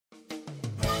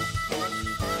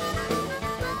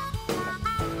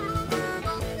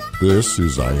This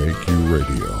is IAQ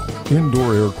Radio,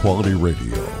 Indoor Air Quality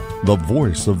Radio, the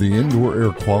voice of the indoor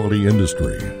air quality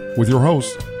industry, with your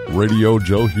hosts, Radio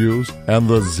Joe Hughes and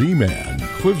the Z-Man,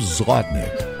 Cliff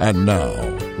Zlotnick. And now,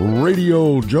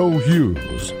 Radio Joe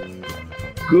Hughes.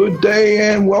 Good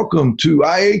day and welcome to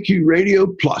IAQ Radio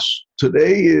Plus.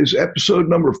 Today is episode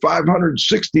number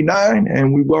 569,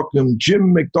 and we welcome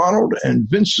Jim McDonald and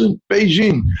Vincent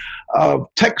Beijing of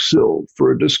TechSil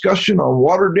for a discussion on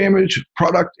water damage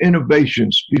product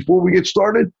innovations. Before we get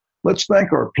started, let's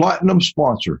thank our platinum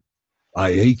sponsor.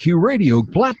 IAQ Radio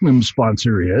Platinum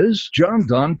sponsor is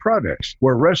Jon-Don Products,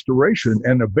 where restoration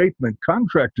and abatement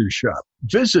contractors shop.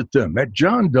 Visit them at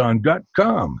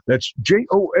jondon.com. That's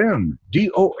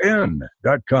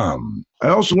JONDON.com. I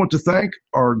also want to thank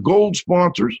our gold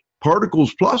sponsors,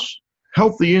 Particles Plus,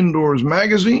 Healthy Indoors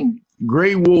Magazine,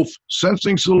 Gray Wolf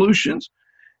Sensing Solutions,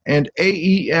 and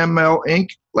AEML Inc.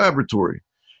 Laboratory.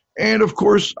 And of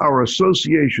course, our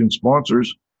association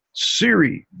sponsors,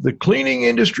 CIRI, the Cleaning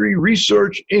Industry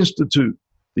Research Institute,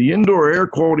 the Indoor Air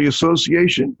Quality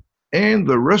Association, and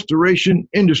the Restoration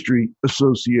Industry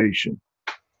Association.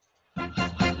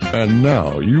 And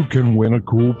now you can win a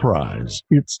cool prize.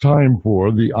 It's time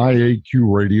for the IAQ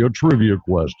Radio Trivia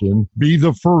question. Be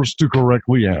the first to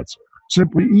correctly answer.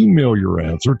 Simply email your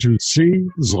answer to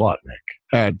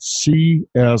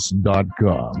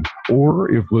czlotnick@cs.com.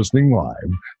 Or if listening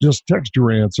live, just text your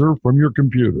answer from your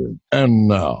computer. And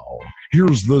now,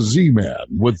 here's the Z-Man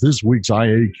with this week's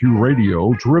IAQ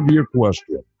Radio Trivia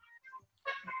question.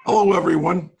 Hello,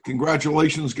 everyone.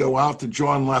 Congratulations go out to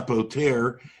John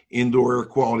Lapotaire, Indoor Air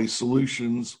Quality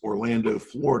Solutions, Orlando,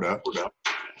 Florida,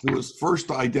 who was first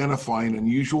to identify an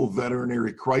unusual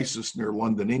veterinary crisis near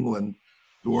London, England,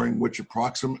 during which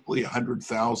approximately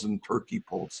 100,000 turkey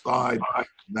poults died. And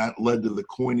that led to the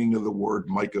coining of the word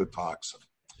mycotoxin.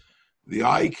 The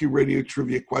IAQ Radio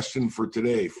Trivia question for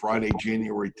today, Friday,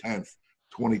 January 10th,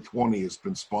 2020, has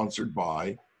been sponsored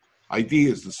by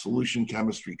Ideas, the solution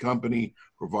chemistry company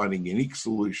providing unique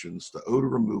solutions to odor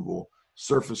removal,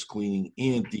 surface cleaning,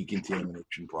 and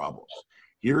decontamination problems.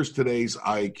 Here's today's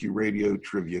IAQ Radio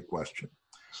Trivia question.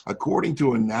 According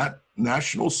to a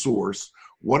national source,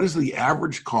 what is the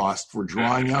average cost for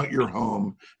drying out your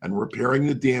home and repairing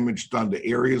the damage done to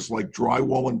areas like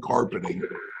drywall and carpeting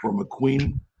from a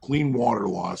clean water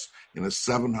loss in a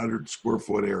 700 square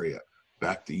foot area?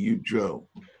 Back to you, Joe.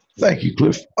 Thank you,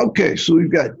 Cliff. Okay, so we've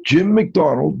got Jim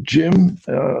McDonald. Jim,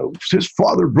 his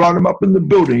father brought him up in the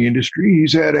building industry.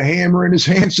 He's had a hammer in his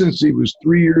hand since he was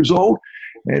 3 years old,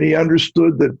 and he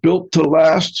understood that built to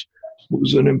last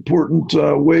was an important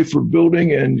way for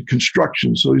building and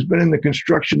construction. So he's been in the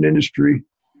construction industry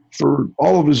for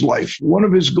all of his life. One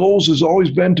of his goals has always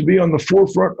been to be on the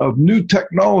forefront of new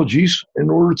technologies in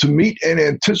order to meet and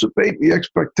anticipate the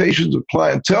expectations of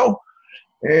clientele.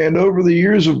 And over the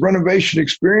years of renovation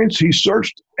experience, he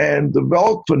searched and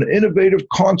developed an innovative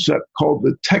concept called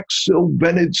the TechSil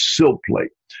vented sill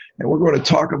plate. And we're going to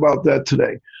talk about that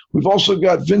today. We've also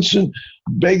got Vincent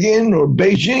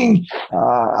Beijing.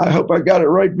 I hope I got it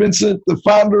right, Vincent, the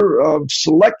founder of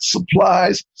Select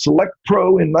Supplies, Select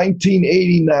Pro in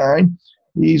 1989.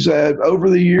 He's over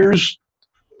the years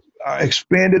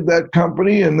expanded that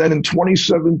company, and then in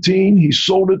 2017, he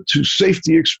sold it to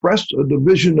Safety Express, a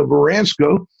division of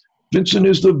Aransco. Vincent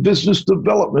is the business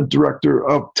development director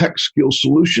of TechSil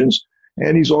Solutions,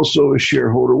 and he's also a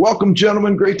shareholder. Welcome,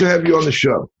 gentlemen. Great to have you on the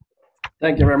show.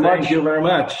 Thank you very much. Thank you very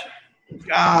much.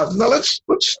 Now let's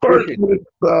start with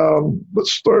a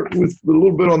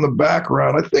little bit on the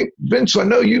background. I think, Vince, I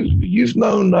know you've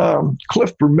known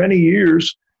Cliff for many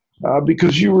years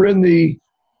because you were in the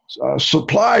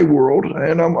supply world,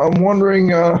 and I'm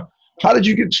wondering how did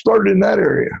you get started in that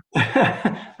area?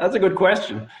 That's a good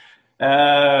question.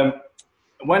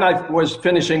 When I was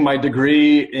finishing my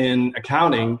degree in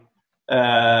accounting,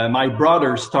 my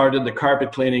brother started the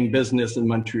carpet cleaning business in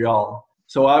Montreal.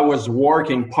 So I was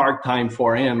working part-time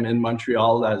for him in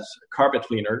Montreal as a carpet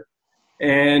cleaner.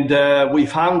 And we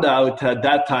found out at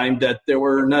that time that there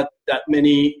were not that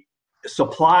many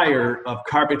supplier of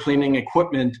carpet cleaning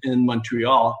equipment in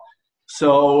Montreal.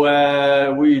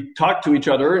 So we talked to each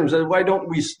other and said, why don't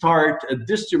we start a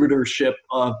distributorship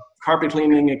of carpet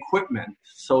cleaning equipment?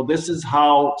 So this is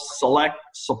how Select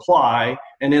Supply,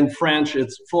 and in French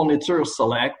it's Fourniture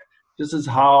Select. This is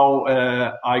how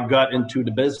I got into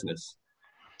the business.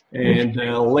 And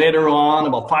later on,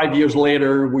 about 5 years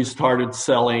later, we started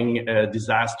selling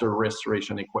disaster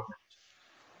restoration equipment.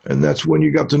 And that's when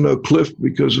you got to know Cliff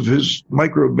because of his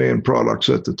Microban products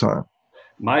at the time.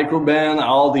 Microban,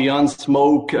 all the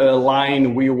Unsmoke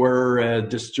line, we were a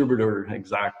distributor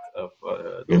of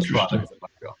those products.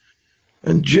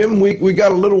 And Jim, we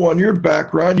got a little on your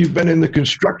background. You've been in the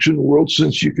construction world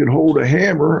since you could hold a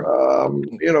hammer.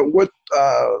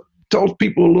 Tell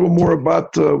people a little more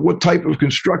about what type of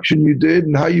construction you did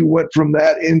and how you went from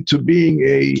that into being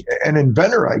an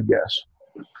inventor, I guess.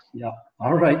 Yeah.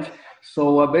 All right.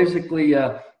 So basically,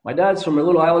 my dad's from a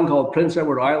little island called Prince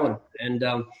Edward Island, and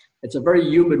it's a very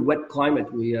humid, wet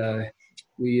climate. We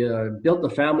built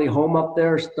the family home up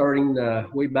there, starting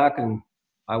way back when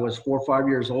I was 4 or 5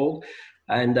 years old.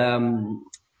 And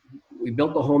we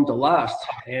built the home to last.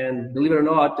 And believe it or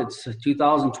not, it's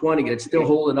 2020. It's still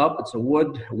holding up. It's a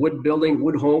wood building,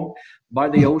 wood home by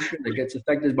the ocean that gets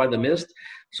affected by the mist.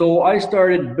 So I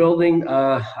started building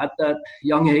at that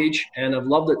young age, and I've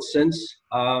loved it since.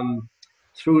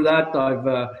 Through that, I've,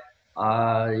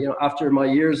 after my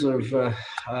years of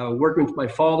working with my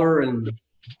father and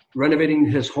renovating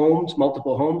his homes,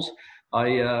 multiple homes,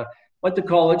 I went to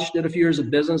college, did a few years of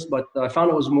business, but I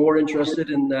found I was more interested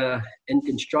in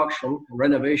construction and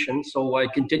renovation. So I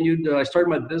continued. I started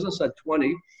my business at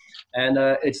 20, and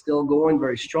it's still going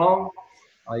very strong.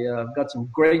 I've got some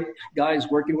great guys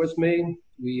working with me.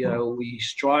 We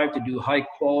strive to do high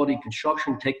quality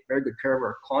construction, take very good care of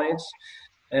our clients,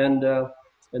 and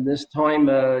in this time,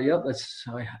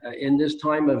 in this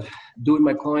time of doing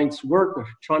my clients' work, of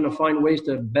trying to find ways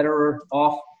to better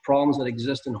off problems that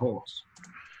exist in homes.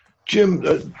 Jim,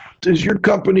 is your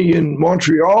company in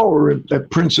Montreal or at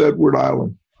Prince Edward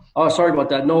Island? Oh, sorry about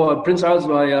that. No, Prince Edward's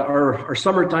our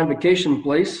summertime vacation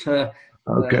place.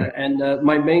 Okay. And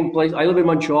my main place, I live in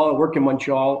Montreal, I work in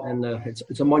Montreal, and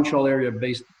it's a Montreal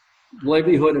area-based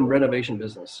livelihood and renovation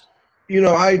business.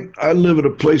 I live at a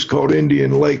place called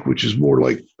Indian Lake, which is more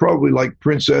probably like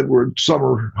Prince Edward, a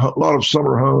lot of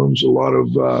summer homes, a lot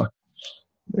of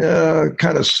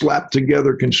kind of slapped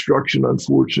together construction.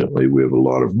 Unfortunately, we have a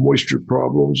lot of moisture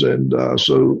problems. And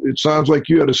so it sounds like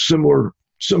you had a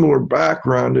similar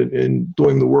background in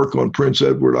doing the work on Prince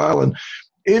Edward Island.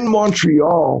 In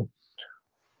Montreal,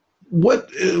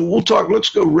 let's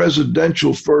go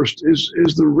residential first.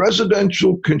 Is the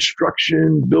residential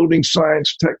construction building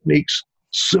science techniques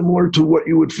similar to what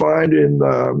you would find in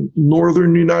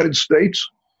northern United States?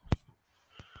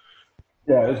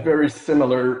 Yeah, it's very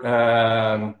similar.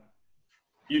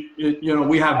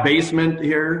 We have basement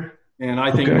here, and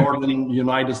I think northern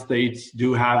United States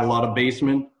do have a lot of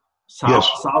basement.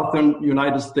 Southern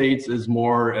United States is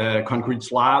more concrete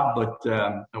slab, but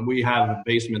we have a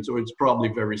basement, so it's probably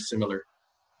very similar.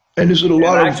 And is it a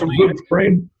lot of wood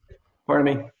frame?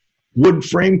 Pardon me? Wood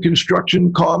frame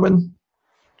construction common?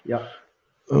 Yeah.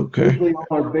 Okay. Usually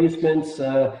our basements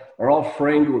are all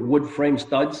framed with wood frame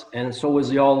studs, and so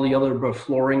is all the other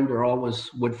flooring. They're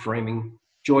always wood framing,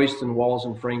 joists and walls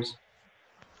and frames.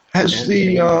 Has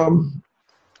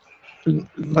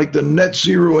like the net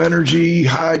zero energy,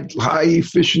 high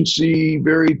efficiency,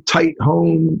 very tight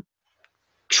home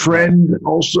trend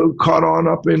also caught on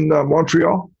up in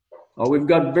Montreal? We've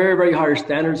got very, very high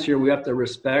standards here. We have to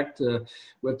respect.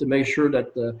 We have to make sure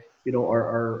that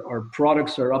our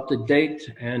products are up to date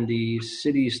and the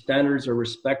city standards are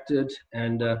respected.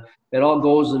 And it all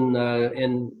goes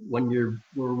in when we're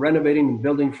renovating and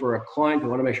building for a client. We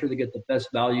want to make sure they get the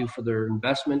best value for their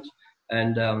investment.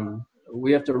 And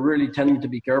we have to really tend to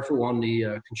be careful on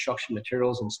the construction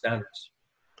materials and standards.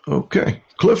 Okay.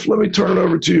 Cliff, let me turn it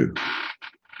over to you.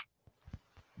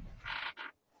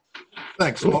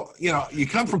 Thanks. Well, you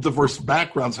come from diverse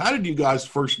backgrounds. How did you guys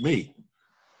first meet?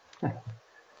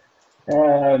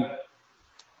 I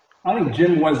think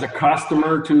Jim was a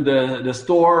customer to the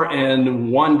store,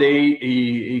 and one day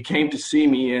he came to see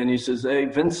me and he says, "Hey,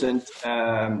 Vincent,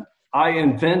 I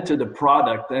invented a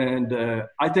product, and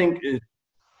I think it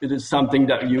is something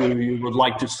that you would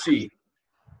like to see."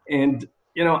 And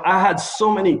I had so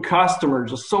many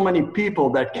customers, so many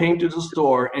people that came to the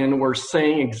store and were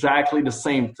saying exactly the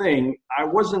same thing. I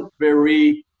wasn't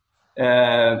very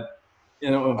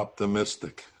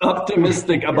optimistic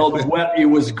about what he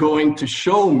was going to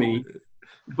show me.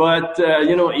 But,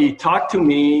 he talked to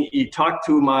me, he talked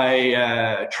to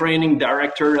my training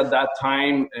director at that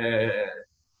time,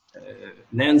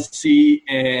 Nancy,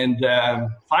 and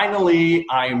finally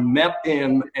I met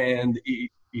him, and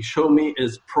he showed me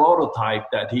his prototype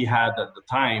that he had at the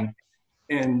time.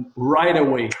 And right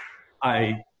away,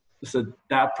 I said,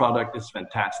 that product is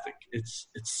fantastic. It's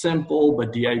simple,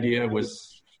 but the idea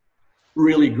was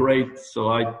really great. So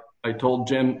I told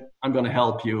Jim, I'm going to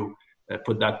help you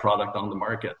put that product on the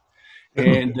market.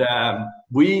 And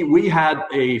we had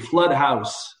a flood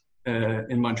house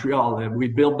in Montreal. We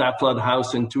built that flood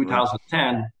house in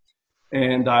 2010.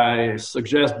 And I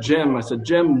suggest Jim, I said,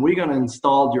 Jim, we're going to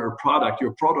install your product,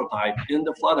 your prototype in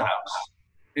the flood house.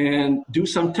 and do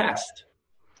some tests.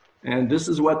 And this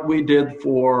is what we did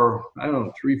for,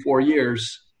 3-4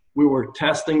 years. We were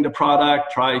testing the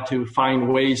product, trying to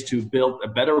find ways to build a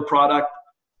better product.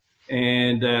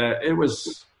 And it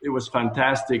was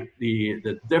fantastic,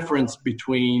 the difference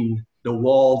between the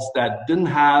walls that didn't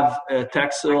have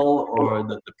Texel or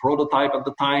the prototype at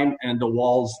the time, and the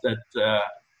walls that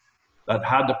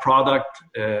had the product.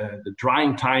 The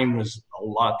drying time was a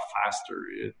lot faster.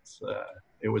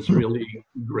 It was really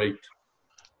great.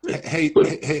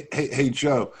 Hey,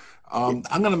 Joe. I'm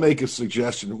going to make a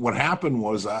suggestion. What happened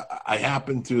was I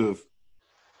happened to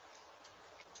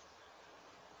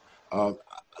have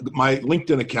my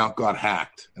LinkedIn account got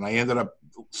hacked, and I ended up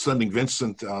sending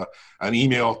Vincent an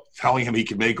email telling him he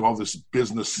could make all this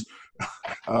business,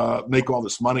 make all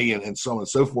this money, and so on and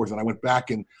so forth. And I went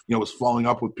back and was following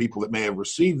up with people that may have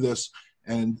received this,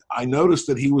 and I noticed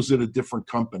that he was at a different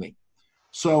company.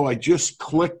 So I just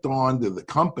clicked on to the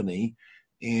company,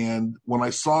 and when I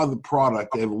saw the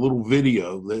product, they have a little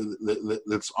video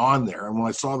that's on there. And when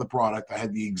I saw the product, I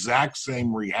had the exact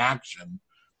same reaction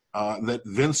that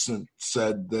Vincent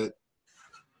said that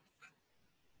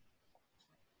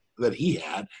he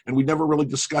had, and we never really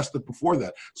discussed it before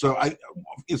that. So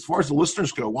as far as the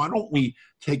listeners go, why don't we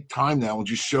take time now and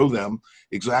just show them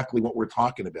exactly what we're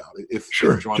talking about?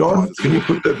 Sure. John, can you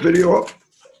put that video up?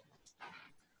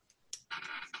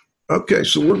 Okay,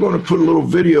 so we're going to put a little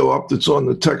video up that's on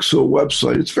the Texel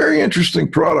website. It's a very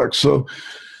interesting product. So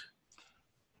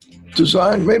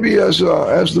designed, maybe as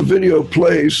the video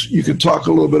plays, you can talk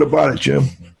a little bit about it, Jim.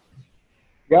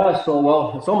 Yeah,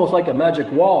 so it's almost like a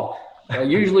magic wall.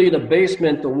 Usually in the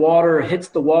basement, the water hits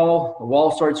the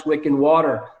wall starts wicking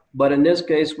water. But in this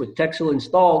case, with Texel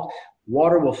installed,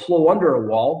 water will flow under a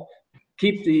wall,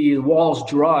 keep the walls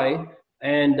dry,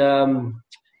 and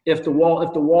if the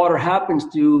water happens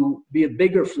to be a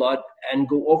bigger flood and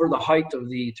go over the height of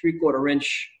the 3/4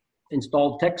 inch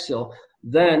installed Texel,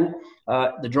 then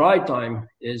the dry time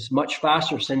is much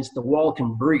faster since the wall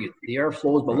can breathe. The air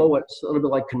flows below it. It's a little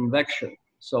bit like convection.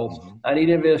 So, and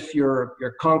even if your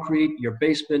concrete, your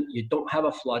basement, you don't have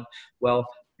a flood, well,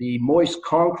 the moist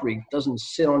concrete doesn't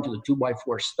sit onto the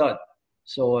 2x4 stud.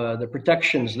 So the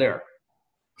protection's there.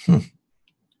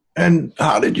 And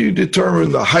how did you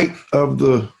determine the height of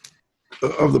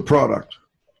the product?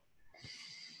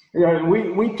 Yeah,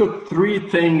 we took 3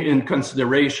 things in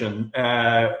consideration.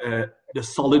 The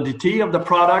solidity of the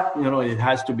product, it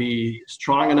has to be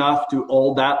strong enough to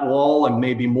hold that wall and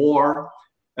maybe more.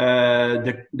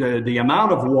 The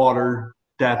amount of water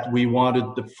that we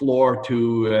wanted the floor to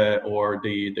or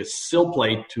the sill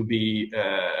plate to be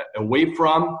away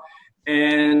from,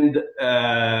 and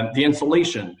the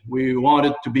insulation. We want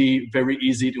it to be very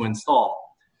easy to install.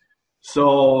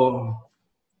 So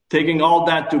taking all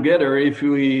that together, if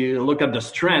we look at the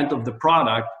strength of the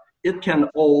product, it can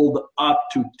hold up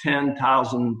to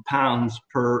 10,000 pounds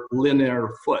per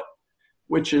linear foot,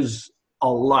 which is a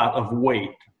lot of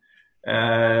weight.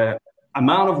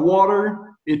 Amount of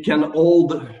water, it can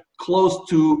hold close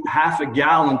to half a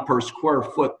gallon per square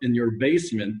foot in your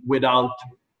basement without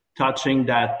touching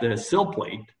that sill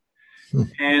plate.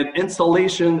 And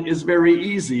installation is very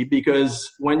easy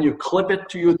because when you clip it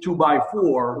to your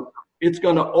 2x4, it's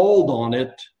going to hold on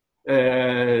it,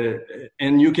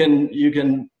 and you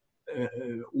can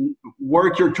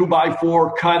work your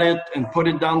 2x4, cut it, and put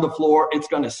it down the floor. It's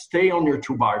going to stay on your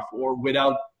 2x4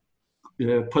 without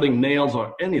putting nails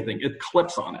or anything. It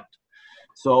clips on it.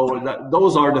 So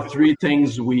those are the 3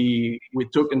 things we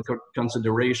took into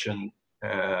consideration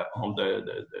on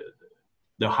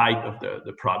the height of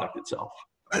the product itself.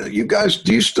 You guys,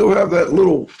 do you still have that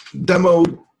little demo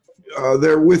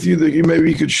there with you that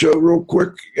you could show real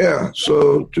quick? Yeah,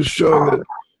 so just showing that.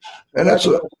 And that's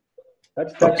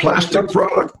a plastic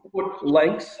product.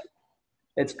 Length.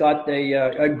 It's got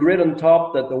a grid on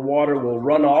top that the water will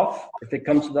run off if it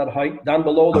comes to that height. Down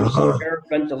below, there's some air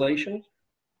ventilation.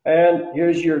 And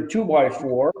here's your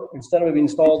 2x4. Instead of being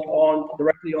installed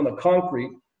directly on the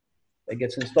concrete, it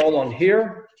gets installed on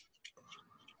here.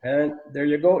 And there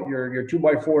you go. Your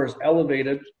 2x4 is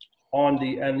elevated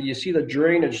and you see the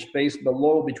drainage space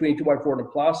below between 2x4 and the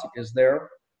plastic is there.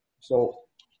 So,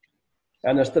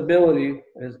 and the stability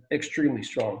is extremely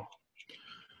strong.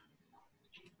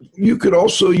 You could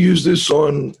also use this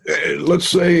on, let's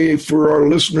say, for our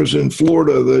listeners in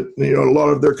Florida that a lot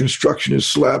of their construction is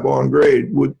slab on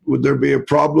grade. Would there be a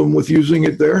problem with using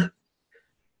it there?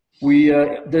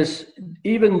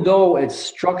 Even though it's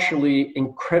structurally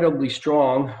incredibly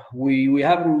strong, we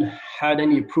haven't had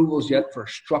any approvals yet for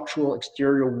structural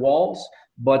exterior walls.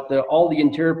 But all the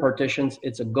interior partitions,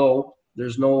 it's a go.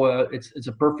 There's no, it's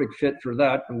a perfect fit for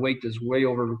that. The weight is way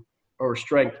over our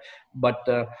strength. But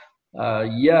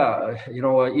even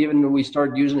when we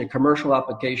started using it in commercial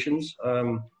applications,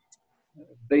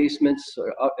 basements,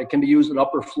 it can be used in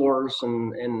upper floors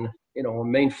and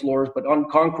main floors, but on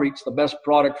concrete, it's the best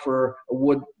product for a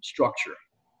wood structure.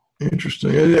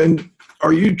 Interesting. And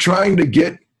are you trying to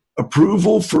get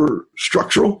approval for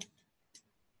structural?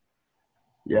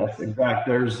 Yes,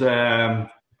 exactly.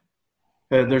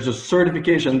 There's a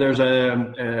certification. There's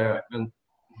how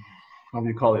do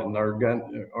you call it? An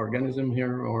organism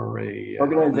here, or a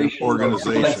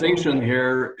organization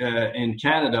here in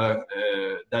Canada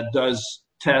that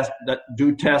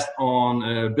do test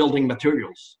on building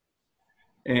materials,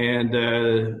 and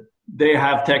they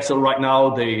have Texel right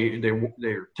now.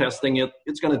 They're testing it.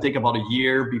 It's going to take about a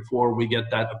year before we get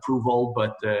that approval,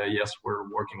 but yes, we're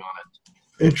working on it.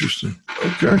 Interesting.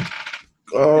 Okay.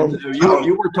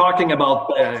 You were talking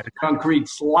about concrete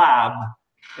slab,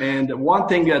 and one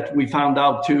thing that we found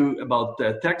out too about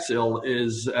Texel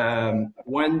is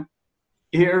when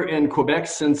here in Quebec,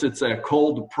 since it's a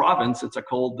cold province, it's a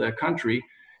cold country,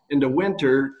 in the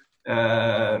winter,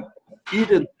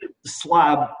 heated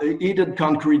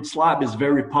concrete slab is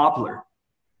very popular.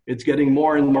 It's getting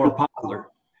more and more popular,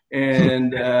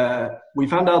 and we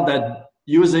found out that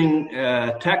using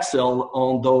Texel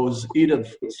on those heated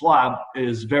slab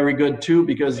is very good too,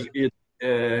 because it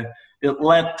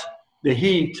let the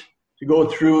heat to go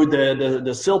through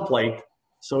the sill plate,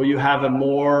 so you have a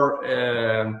more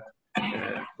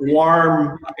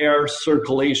warm air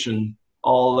circulation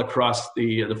all across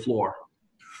the floor.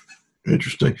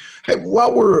 Interesting. Hey,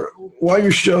 while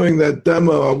you're showing that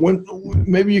demo,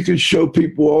 maybe you could show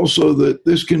people also that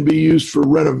this can be used for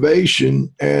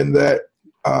renovation, and that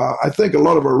I think a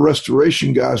lot of our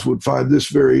restoration guys would find this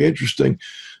very interesting,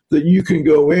 that you can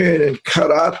go in and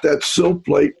cut out that sill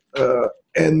plate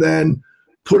and then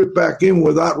put it back in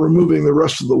without removing the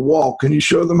rest of the wall. Can you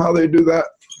show them how they do that?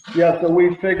 Yeah, so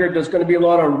we figured there's going to be a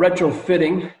lot of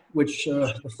retrofitting, which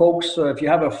the folks, if you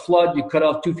have a flood, you cut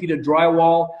off 2 feet of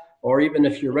drywall, or even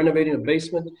if you're renovating a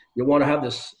basement, you want to have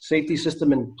this safety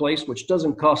system in place, which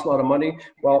doesn't cost a lot of money.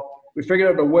 Well, we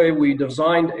figured out a way. We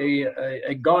designed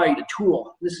a guide, a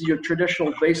tool. This is your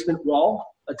traditional basement wall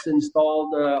that's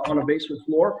installed on a basement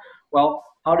floor. Well,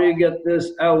 how do you get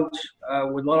this out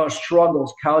with a lot of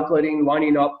struggles, calculating,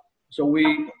 lining up? So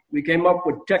we came up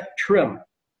with Tech Trim.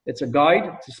 It's a guide.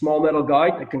 It's a small metal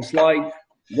guide that can slide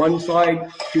one side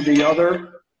to the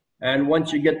other. And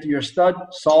once you get to your stud,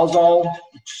 sawzall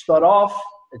stud off.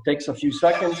 It takes a few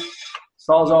seconds.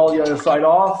 Sawzall the other side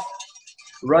off.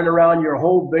 Run around your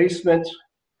whole basement,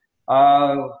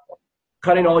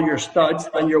 cutting all your studs,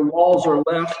 and your walls are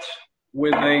left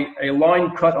with a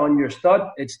line cut on your stud.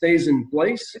 It stays in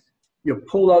place. You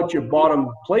pull out your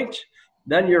bottom plate.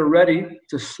 Then you're ready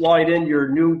to slide in your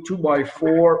new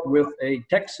 2x4 with a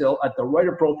Texel at the right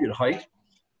appropriate height.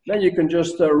 Then you can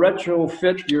just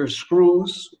retrofit your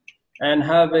screws and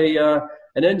have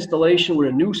an installation with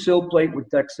a new sill plate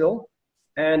with Texel,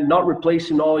 and not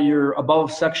replacing all your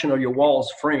above section of your walls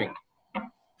framing.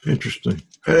 Interesting.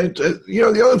 And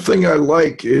the other thing I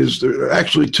like is there are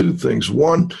actually two things.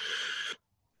 One,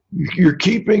 you're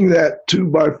keeping that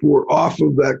 2x4 off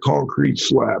of that concrete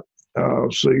slab.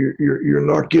 So you're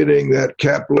not getting that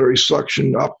capillary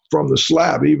suction up from the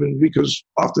slab, even because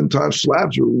oftentimes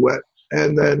slabs are wet.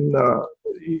 And then,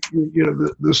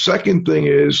 the second thing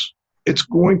is it's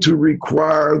going to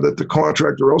require that the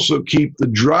contractor also keep the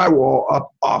drywall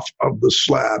up off of the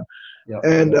slab. Yep.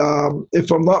 And if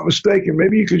I'm not mistaken,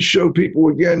 maybe you could show people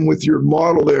again with your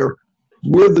model there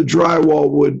where the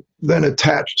drywall would then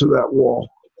attach to that wall.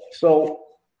 So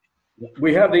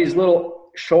we have these little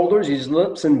shoulders, these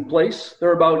lips in place.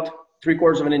 They're about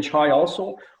 3/4 of an inch high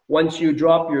also. Once you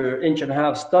drop your 1.5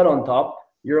 inch stud on top,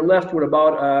 you're left with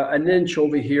about an inch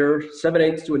over here,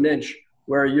 7/8 to an inch,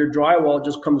 where your drywall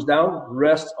just comes down,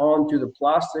 rests onto the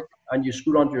plastic, and you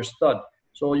screw it onto your stud.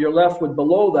 So you're left with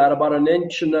below that about 1.25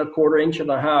 inches, 1.5 inches,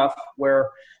 where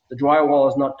the drywall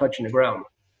is not touching the ground.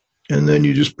 And then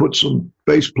you just put some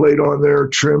base plate on there,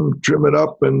 trim it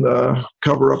up, and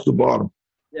cover up the bottom.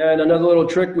 Yeah, and another little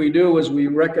trick we do is we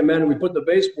put the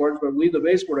baseboards, but we leave the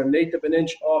baseboard 1/8 of an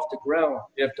inch off the ground.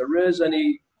 If there is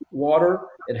any water,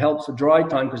 it helps the dry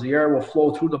time because the air will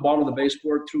flow through the bottom of the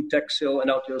baseboard, through Texel, and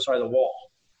out the other side of the wall.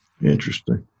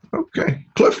 Interesting. Okay.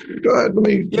 Cliff, go ahead. Let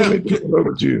me turn it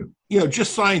over to you.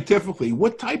 Just scientifically,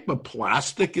 what type of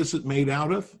plastic is it made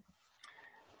out of?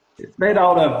 It's made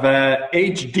out of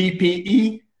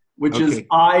HDPE, which is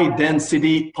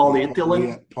high-density polyethylene.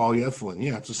 Yeah, polyethylene.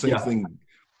 Yeah, it's the same thing.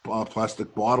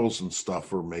 Plastic bottles and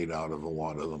stuff are made out of, a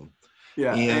lot of them.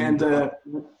 Yeah, and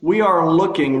we are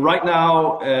looking right now.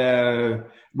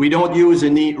 We don't use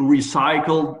any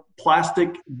recycled plastic,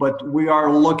 but we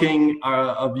are looking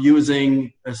of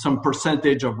using some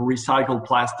percentage of recycled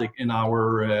plastic in our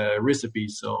recipe,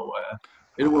 so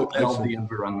it will help the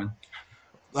environment.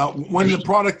 Now, when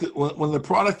the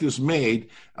product is made,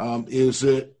 is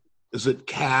it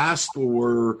cast,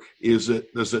 or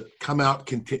does it come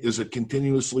out? Is it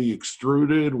continuously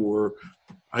extruded, or?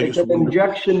 It's an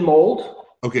injection mold.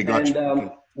 Okay, gotcha.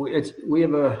 And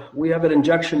we have an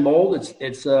injection mold.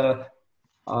 It's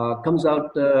comes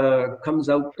out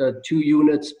 2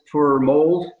 units per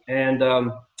mold, and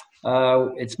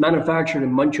it's manufactured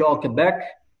in Montreal, Quebec.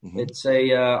 Mm-hmm. It's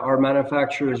our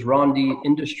manufacturer is Rondy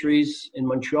Industries in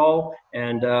Montreal,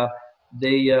 and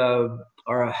they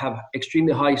have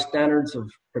extremely high standards of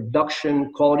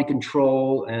production, quality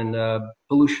control, and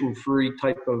pollution-free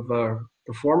type of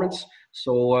performance.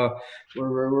 So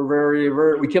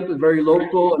we kept it very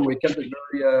local, and we kept it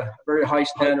very high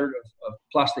standard of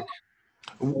plastic.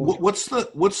 What's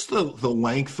the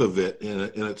length of it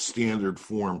in its standard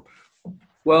form?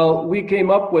 Well, we came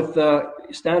up with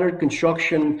standard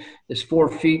construction is 4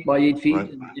 feet by 8 feet,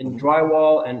 right, in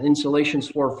drywall, and insulation's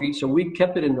 4 feet. So we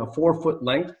kept it in a 4-foot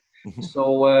length. Mm-hmm.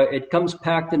 So it comes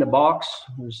packed in a box.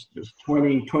 There's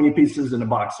 20 pieces in a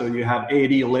box. So you have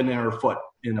 80 linear foot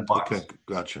in a box. Okay,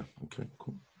 gotcha. Okay,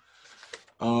 cool.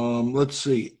 Let's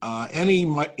see. Any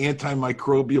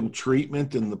antimicrobial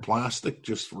treatment in the plastic,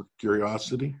 just for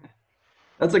curiosity?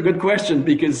 That's a good question,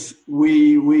 because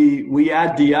we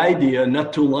had the idea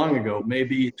not too long ago,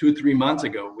 maybe 2-3 months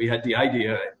ago. We had the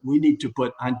idea we need to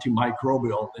put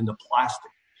antimicrobial in the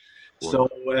plastic. So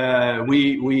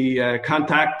we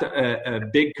contact a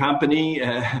big company.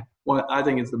 I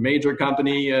think it's the major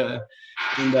company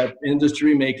in that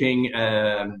industry making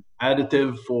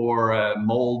additive for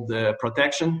mold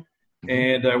protection,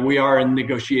 and we are in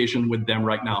negotiation with them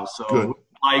right now. So good.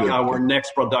 Our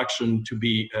next production to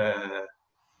be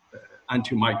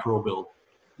antimicrobial.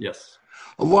 Yes.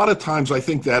 A lot of times I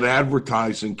think that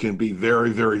advertising can be very,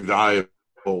 very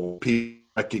valuable. People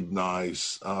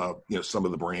recognize some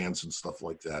of the brands and stuff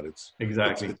like that.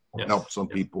 It helps some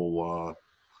people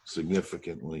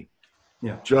significantly.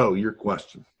 Yeah. Joe, your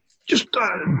question. Just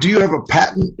do you have a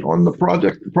patent on the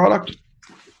product?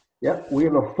 Yeah, we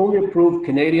have a fully approved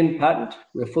Canadian patent.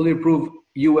 We have fully approved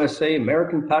USA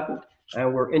American patent,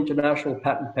 and we're international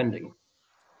patent pending.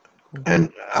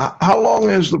 And how long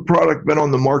has the product been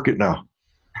on the market now?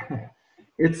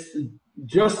 It's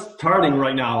just starting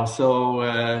right now.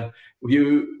 So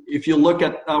if you look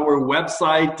at our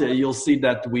website, you'll see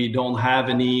that we don't have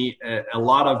a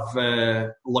lot of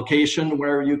location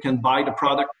where you can buy the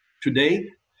product today.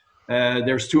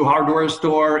 There's 2 hardware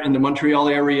store in the Montreal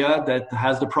area that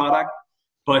has the product,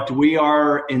 but we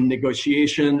are in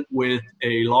negotiation with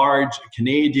a large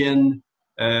Canadian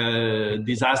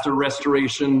disaster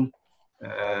restoration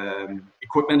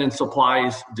equipment and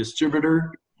supplies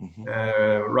distributor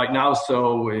right now.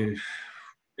 So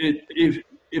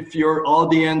if your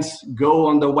audience go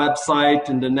on the website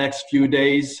in the next few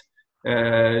days,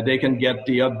 they can get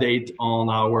the update on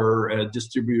our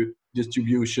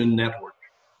distribution network.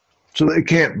 So they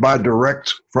can't buy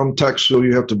direct from Tex, so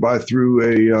you have to buy through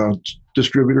a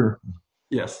distributor?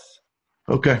 Yes.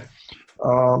 Okay.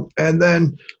 And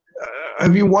then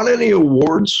have you won any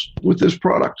awards with this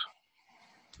product?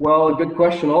 Well, good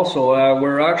question also.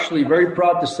 We're actually very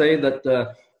proud to say that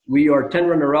we are 10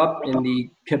 runner-up in the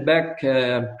Quebec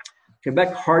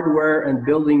Hardware and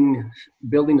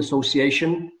Building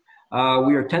Association.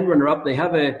 We are 10 runner-up. They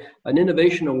have an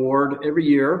innovation award every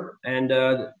year, and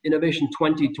Innovation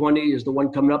 2020 is the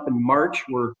one coming up in March.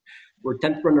 We're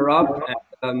 10th runner-up,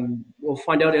 and we'll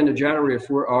find out end of January if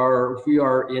we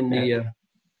are in the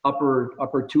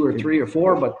upper 2 or 3 or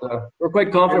 4. But we're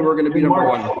quite confident we're going to be number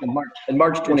 1 in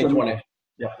March 2020.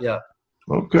 Yeah.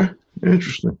 Okay,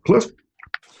 interesting. Cliff.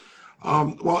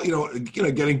 Well,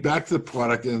 getting back to the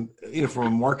product, and from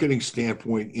a marketing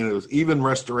standpoint, even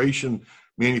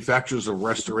manufacturers of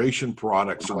restoration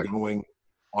products are going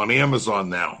on Amazon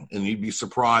now, and you'd be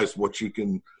surprised what you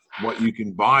can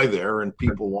buy there, and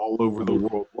people all over the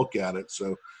world look at it.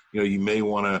 So you may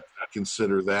want to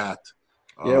consider that.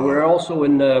 Yeah, we're also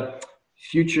in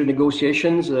future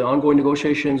negotiations, ongoing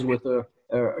negotiations with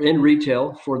in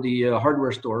retail for the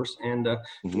hardware stores, and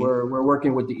we're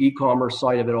working with the e-commerce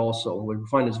side of it also. We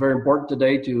find it's very important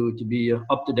today to be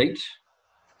up to date.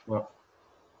 Well,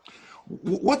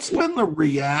 what's been the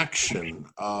reaction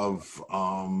of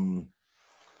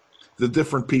the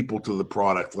different people to the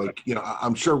product. Like,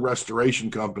 I'm sure restoration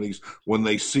companies, when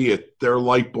they see it, their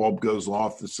light bulb goes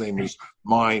off the same as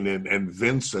mine and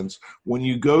Vincent's. When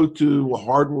you go to a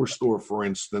hardware store, for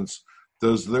instance,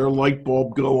 does their light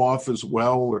bulb go off as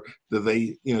well, or do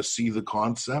they, see the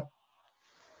concept?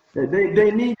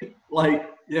 They need,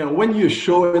 when you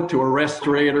show it to a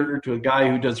restorator, to a guy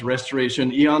who does restoration,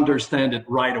 he understands it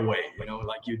right away,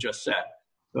 like you just said.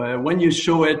 When you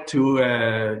show it to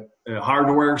a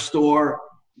hardware store,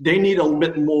 they need a little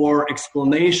bit more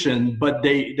explanation, but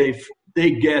they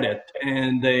get it,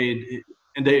 and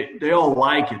they all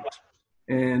like it.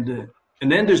 And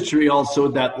an industry also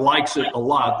that likes it a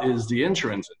lot is the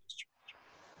insurance industry.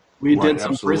 We did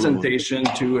some presentation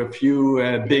to a few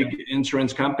big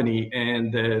insurance company,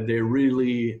 and they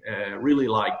really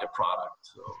like the product.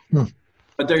 So,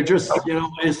 but they're just,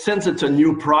 since it's a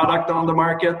new product on the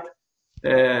market,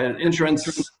 insurance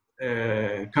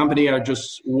company are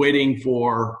just waiting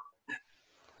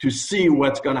to see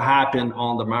what's going to happen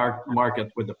on the market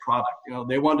with the product.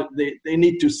 They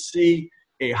need to see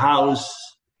a house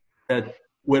that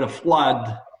with a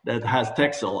flood that has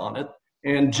Texel on it.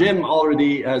 And Jim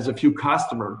already has a few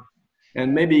customers,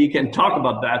 and maybe he can talk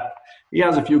about that. He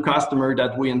has a few customers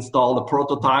that we installed a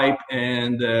prototype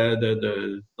and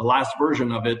the last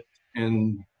version of it,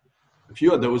 and a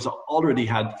few of those already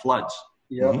had floods.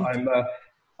 Yeah,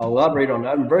 I'll elaborate on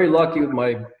that. I'm very lucky with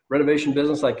my renovation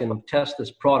business. I can test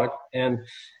this product. And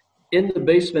in the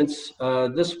basements,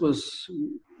 this was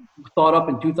thought up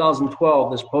in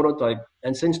 2012, this prototype.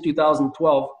 And since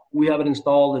 2012, we have it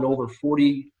installed in over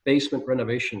 40 basement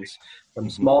renovations, from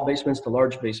small basements to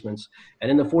large basements. And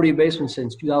in the 40 basements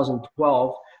since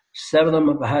 2012, 7 of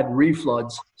them have had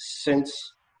refloods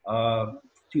since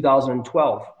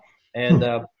 2012. And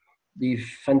the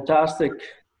fantastic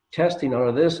testing out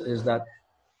of this is that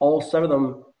all 7 of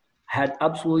them had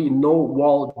absolutely no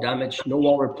wall damage, no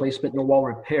wall replacement, no wall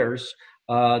repairs.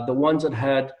 The ones that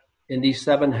had in these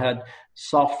 7 had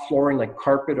soft flooring like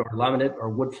carpet or laminate or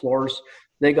wood floors.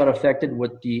 They got affected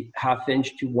with the 1/2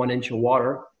 inch to 1 inch of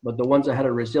water. But the ones that had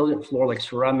a resilient floor like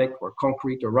ceramic or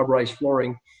concrete or rubberized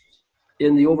flooring,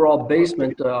 in the overall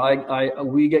basement,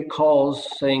 we get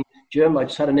calls saying, Jim, I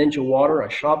just had 1 inch of water. I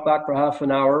shot back for half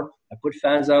an hour. I put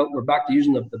fans out. We're back to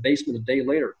using the basement a day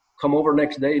later. Come over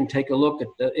next day and take a look at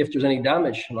if there's any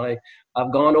damage. And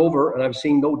I've gone over and I've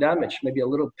seen no damage. Maybe a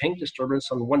little paint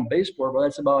disturbance on one baseboard, but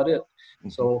that's about it. Mm-hmm.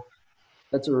 So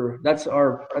that's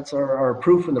our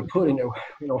proof in the pudding.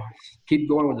 Keep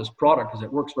going with this product because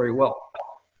it works very well.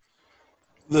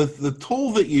 The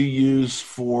tool that you use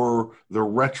for the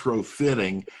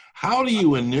retrofitting, how do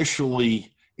you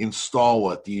initially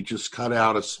install it? Do you just cut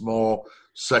out a small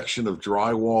section of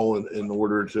drywall in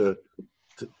order to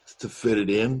fit it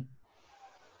in?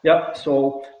 Yeah.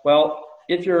 So,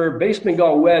 if your basement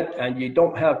got wet and you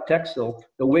don't have Texel,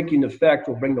 the wicking effect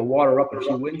will bring the water up a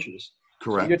few inches.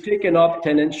 Correct. So you're taking up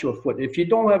 10 inches to a foot. If you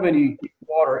don't have any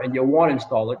water and you want to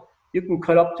install it, you can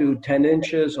cut up to 10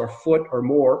 inches or foot or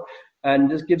more. And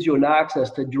this gives you an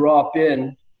access to drop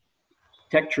in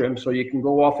tech trim, so you can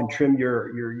go off and trim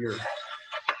your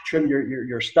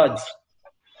studs.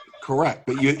 Correct.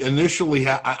 But you initially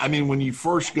when you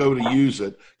first go to use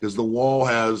it, because the wall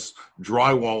has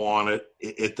drywall on it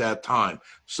at that time.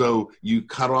 So you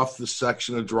cut off the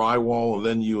section of drywall, and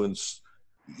then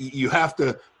you have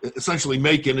to essentially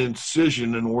make an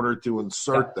incision in order to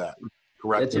insert that.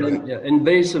 Correct. It's an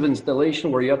invasive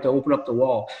installation where you have to open up the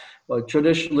wall. But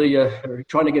traditionally,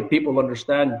 trying to get people to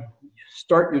understand,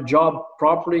 start your job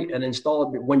properly and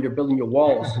install it when you're building your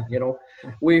walls.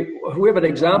 We have an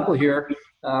example here.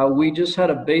 We just had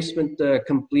a basement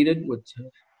completed with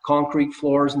concrete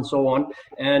floors and so on,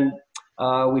 and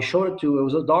we showed it it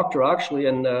was a doctor actually,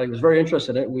 and he was very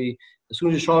interested in it. As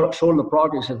soon as we showed him the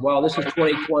project, he said, "Wow, this is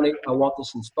 2020. I want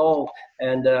this installed."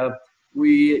 And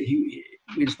we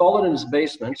installed it in his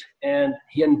basement, and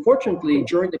he unfortunately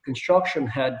during the construction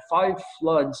had 5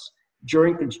 floods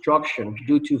during construction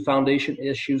due to foundation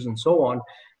issues and so on.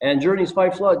 And during these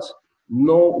 5 floods,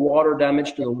 no water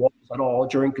damage to the walls at all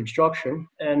during construction.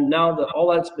 And now that all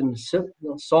that's been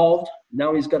solved,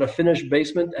 now he's got a finished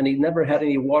basement, and he never had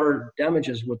any water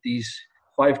damages with these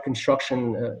 5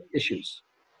 construction issues.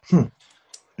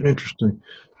 Interesting.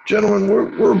 Gentlemen,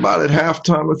 we're about at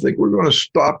halftime. I think we're going to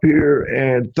stop here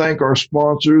and thank our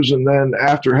sponsors. And then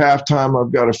after halftime,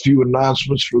 I've got a few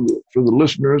announcements for the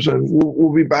listeners. And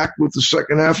we'll be back with the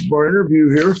second half of our interview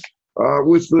here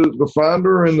with the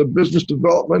founder and the business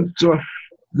development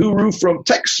guru from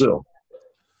Texel.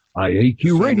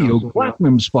 IAQ Radio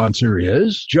Platinum sponsor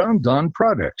is John Don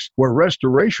Products, where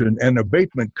restoration and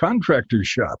abatement contractors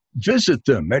shop. Visit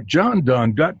them at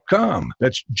jondon.com.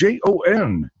 That's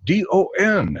JONDON.com.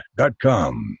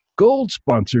 Gold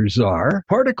sponsors are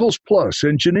Particles Plus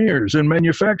Engineers and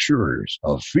Manufacturers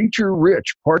of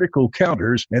feature-rich particle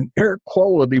counters and air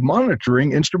quality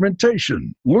monitoring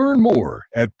instrumentation. Learn more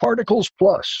at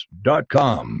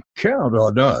particlesplus.com. Count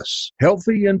on us.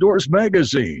 Healthy Indoors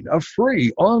Magazine, a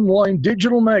free online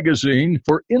digital magazine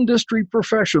for industry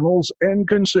professionals and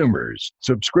consumers.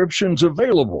 Subscriptions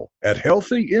available at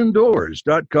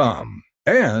healthyindoors.com.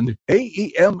 And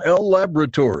AEML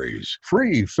Laboratories,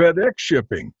 free FedEx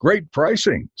shipping, great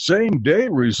pricing, same-day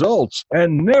results,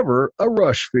 and never a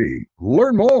rush fee.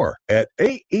 Learn more at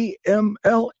AEMLinc.com.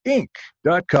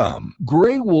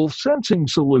 Gray Wolf Sensing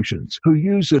Solutions, who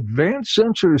use advanced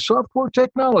sensor software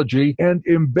technology and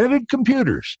embedded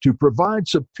computers to provide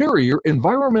superior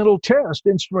environmental test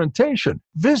instrumentation.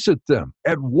 Visit them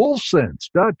at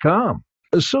wolfsense.com.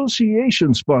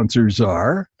 Association sponsors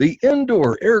are the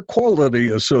Indoor Air Quality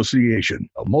Association,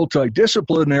 a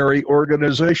multidisciplinary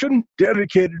organization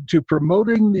dedicated to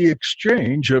promoting the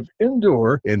exchange of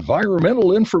indoor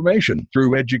environmental information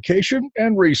through education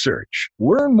and research.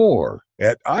 Learn more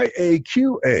at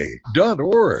IAQA.org.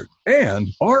 And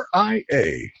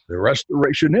RIA, the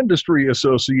Restoration Industry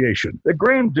Association, the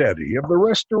granddaddy of the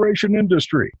restoration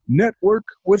industry. Network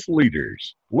with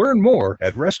leaders. Learn more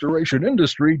at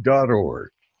restorationindustry.org.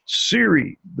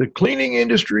 CIRI, the Cleaning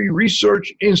Industry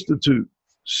Research Institute.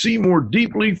 See more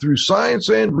deeply through science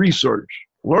and research.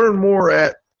 Learn more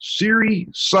at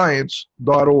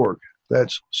ciriscience.org.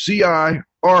 That's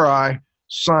CIRI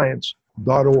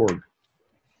science.org.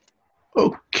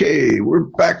 Okay, we're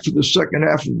back for the second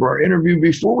half of our interview.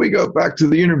 Before we go back to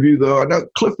the interview, though, I know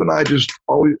Cliff and I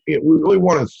we really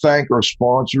want to thank our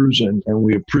sponsors, and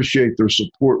we appreciate their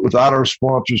support. Without our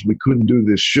sponsors, we couldn't do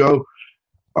this show.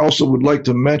 I also would like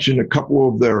to mention a couple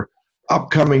of their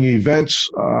upcoming events.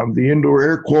 The Indoor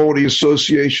Air Quality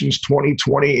Association's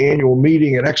 2020 annual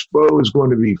meeting and expo is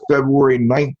going to be February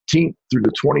 19th through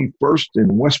the 21st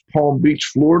in West Palm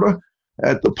Beach, Florida,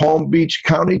 at the Palm Beach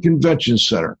County Convention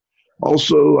Center.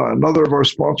 Also, another of our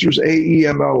sponsors,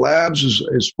 AEML Labs,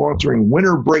 is sponsoring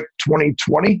Winter Break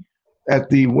 2020 at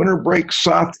the Winter Break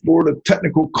South Florida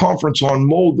Technical Conference on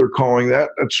Mold, they're calling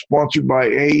that. That's sponsored by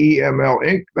AEML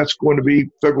Inc. That's going to be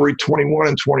February 21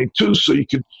 and 22, so you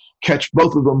could catch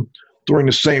both of them during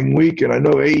the same week. And I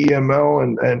know AEML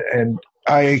and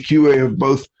IAQA have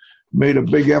both made a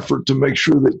big effort to make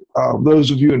sure that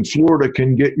those of you in Florida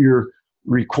can get your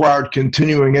required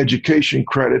continuing education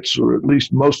credits, or at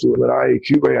least most of them at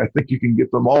IAQA. I think you can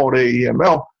get them all at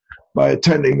AEML by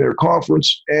attending their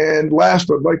conference. And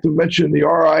last, I'd like to mention the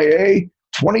RIA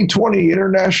 2020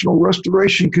 International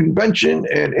Restoration Convention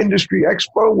and Industry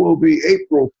Expo will be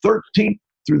April 13th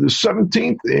through the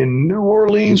 17th in New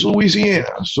Orleans, Louisiana.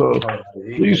 So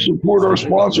please support our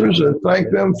sponsors and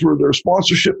thank them for their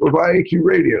sponsorship of IAQ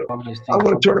Radio. I'm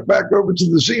going to turn it back over to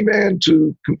the Z-Man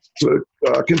to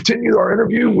continue our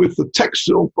interview with the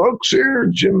Textil folks here,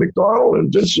 Jim McDonald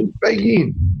and Vincent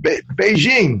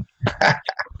Beijing.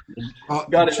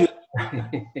 Got it.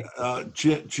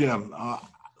 Jim,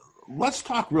 let's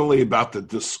talk really about the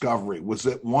discovery. Was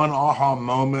it one aha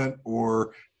moment,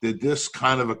 or did this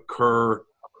kind of occur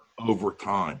over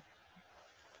time?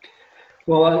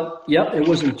 Well, it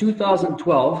was in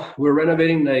 2012. We were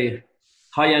renovating a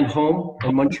high-end home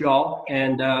in Montreal,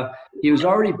 and he was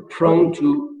already prone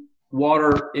to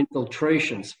water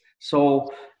infiltrations. So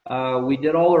we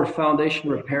did all our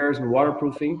foundation repairs and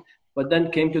waterproofing, but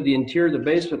then came to the interior of the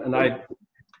basement, and I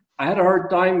had a hard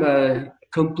time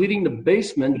completing the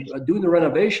basement, doing the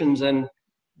renovations, and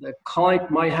the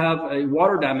client might have a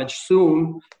water damage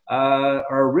soon,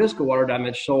 or a risk of water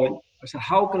damage. So I said,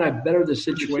 how can I better the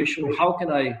situation? How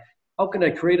can I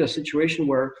create a situation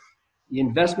where the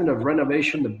investment of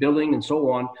renovation, the building, and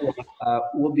so on,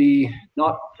 will be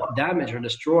not damaged or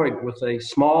destroyed with a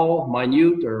small,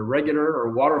 minute, or regular,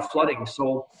 or water flooding?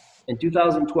 So in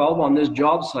 2012, on this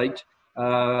job site,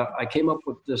 I came up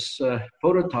with this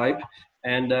prototype,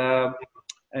 and I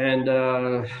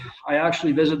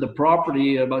actually visited the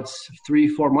property about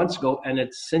 3-4 months ago, and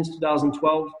it's since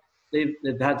 2012 they've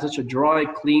had such a dry,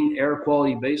 clean, air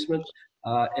quality basement.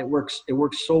 It works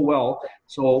so well.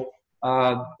 So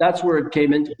that's where it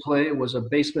came into play. It was a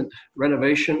basement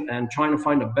renovation and trying to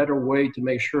find a better way to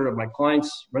make sure that my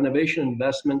client's renovation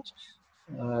investment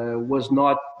was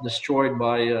not destroyed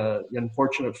by the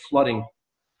unfortunate flooding.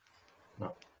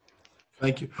 No.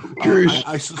 Thank you. Curious.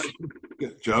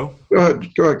 Joe? Go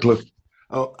ahead, Cliff.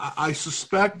 I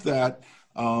suspect that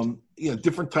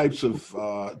different types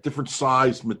of different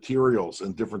size materials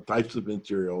and different types of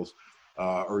materials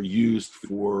are used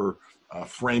for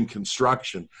frame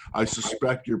construction. I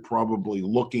suspect you're probably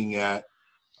looking at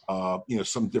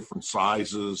some different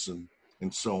sizes and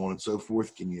so on and so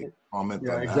forth. Can you comment on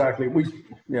that? Yeah, exactly.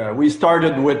 We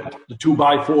started with the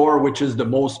 2x4, which is the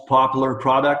most popular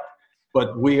product,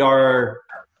 but we are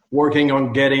working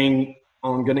on getting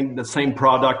the same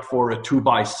product for a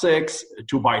 2x6, a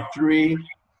 2x3,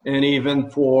 and even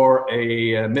for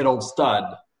a middle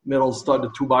stud. The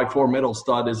 2x4 middle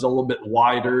stud is a little bit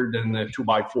wider than the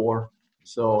 2x4.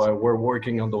 So we're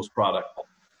working on those products.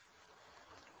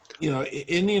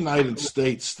 In the United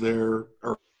States, there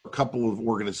are a couple of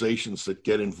organizations that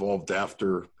get involved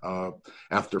after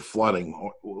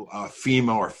flooding.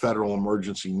 FEMA, or Federal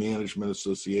Emergency Management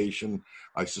Association.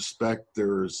 I suspect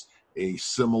there's a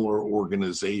similar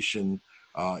organization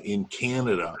in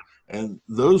Canada, and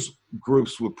those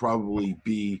groups would probably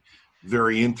be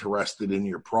very interested in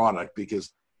your product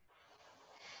because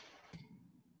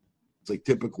they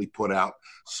typically put out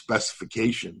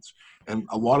specifications. And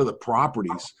a lot of the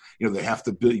properties, they have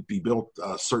to be built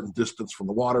a certain distance from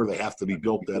the water. They have to be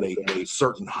built at a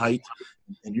certain height.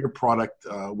 And your product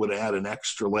would add an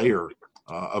extra layer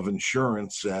of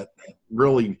insurance at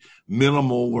really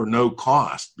minimal or no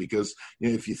cost. Because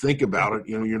if you think about it,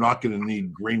 you're not going to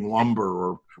need green lumber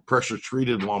or pressure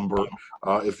treated lumber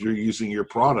if you're using your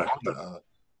product.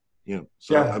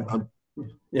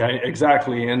 Yeah,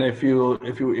 exactly. And if we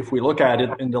look at it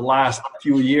in the last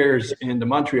few years in the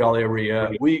Montreal area,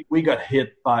 we got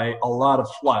hit by a lot of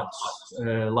floods.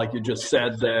 Like you just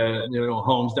said,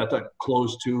 homes that are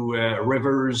close to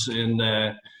rivers, and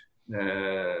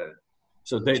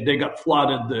so they got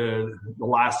flooded the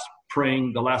last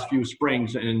few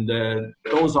springs, and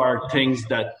those are things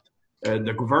that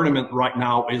the government right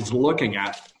now is looking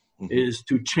at, is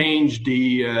to change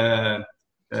the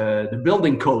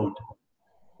building code.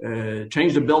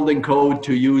 Change the building code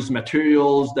to use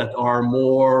materials that are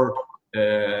more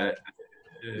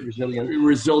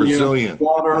resilient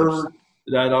water,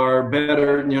 that are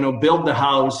better, build the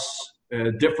house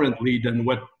differently than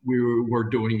what we were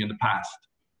doing in the past.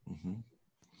 Mm-hmm.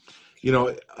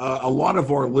 A lot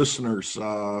of our listeners,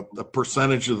 a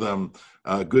percentage of them,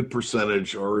 a good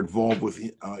percentage, are involved with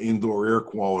indoor air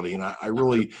quality. And I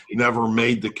really never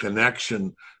made the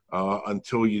connection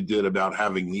until you did, about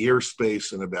having the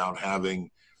airspace and about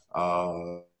having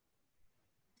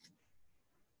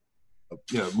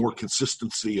more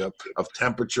consistency of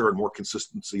temperature and more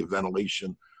consistency of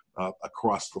ventilation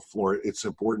across the floor. It's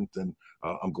important, and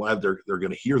I'm glad they're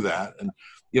going to hear that. And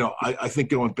I think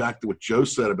going back to what Joe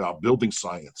said about building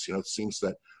science, it seems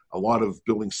that a lot of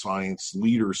building science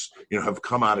leaders have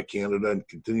come out of Canada and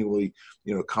continually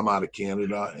come out of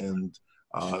Canada, and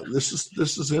this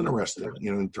is interesting,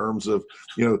 in terms of,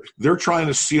 they're trying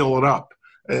to seal it up.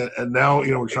 And now,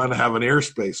 we're trying to have an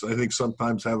airspace. And I think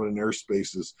sometimes having an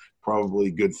airspace is probably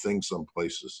a good thing some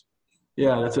places.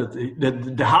 Yeah, that's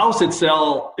it. The house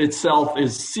itself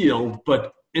is sealed,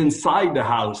 but inside the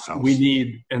house. We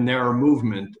need an air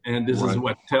movement. And this is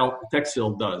what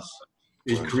TechSeal does.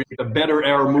 It creates a better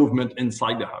air movement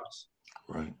inside the house.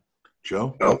 Right.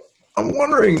 Joe? Well, I'm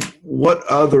wondering what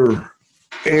other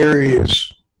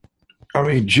areas. I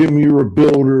mean, Jim, you're a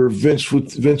builder.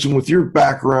 Vincent, with your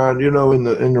background, in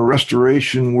the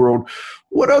restoration world,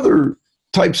 what other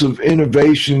types of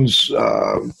innovations,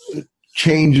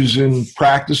 changes in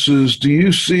practices do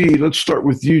you see? Let's start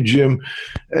with you, Jim,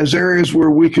 as areas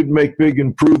where we could make big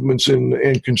improvements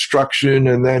in construction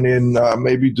and then in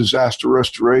maybe disaster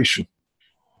restoration.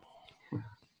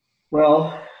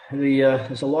 Well,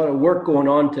 there's a lot of work going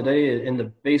on today in the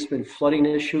basement flooding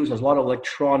issues. There's a lot of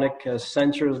electronic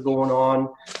sensors going on,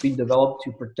 being developed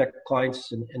to protect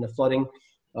clients in the flooding.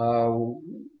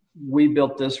 We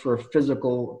built this for a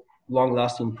physical,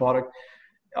 long-lasting product.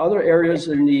 Other areas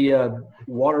in the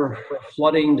water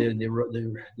flooding,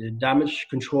 the damage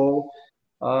control,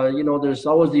 there's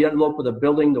always the envelope of the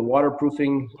building, the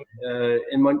waterproofing.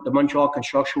 The Montreal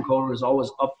Construction Code is always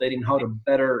updating how to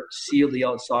better seal the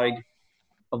outside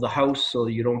of the house so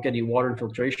that you don't get any water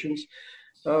infiltrations.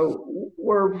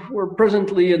 We're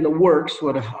presently in the works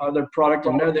with other product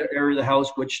in another area of the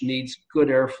house which needs good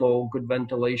airflow, good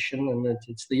ventilation, and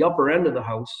it's the upper end of the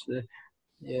house.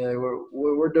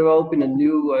 We're developing a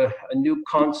new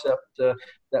concept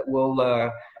that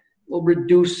will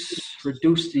reduce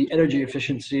the energy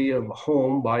efficiency of a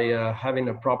home by having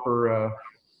a proper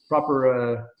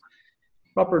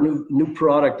new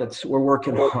product that we're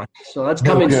working on. So that's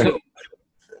coming soon.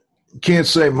 Can't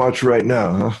say much right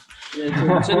now, huh?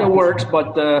 It's in the works,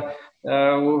 but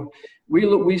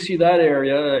we see that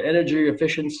area, energy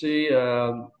efficiency.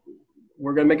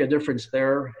 We're going to make a difference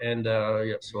there, and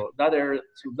so that area,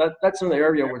 that's an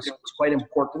area where it's quite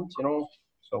important,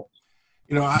 So,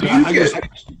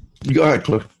 go ahead,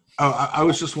 Cliff. I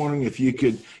was just wondering if you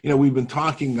could, we've been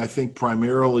talking, I think,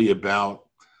 primarily about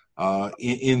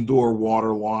indoor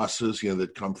water losses,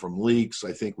 that come from leaks.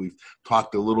 I think we've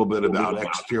talked a little bit about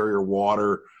exterior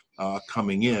water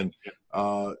coming in.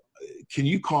 Can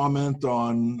you comment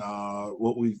on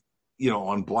what we've,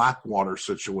 on black water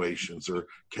situations or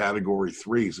category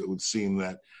 3s? It would seem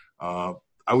that I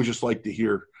would just like to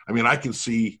hear. I mean, I can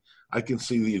see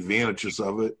the advantages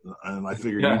of it, and I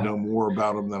figure you know more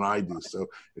about them than I do. So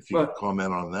if you could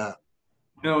comment on that.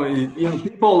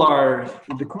 People are,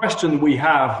 the question we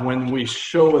have when we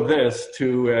show this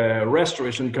to a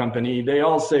restoration company, they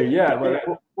all say, but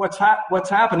what's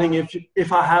happening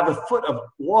if I have a foot of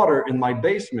water in my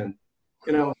basement?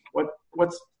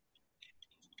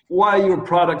 Why your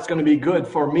product's going to be good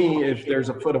for me if there's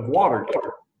a foot of water?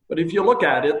 But if you look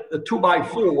at it, the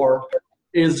 2x4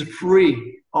 is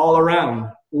free all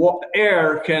around.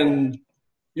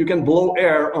 You can blow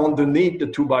air underneath the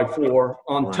 2x4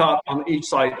 on top, on each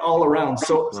side, all around.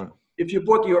 So if you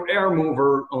put your air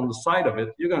mover on the side of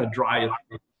it, you're going to dry it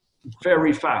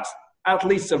very fast, at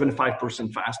least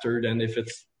 75% faster than if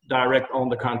it's direct on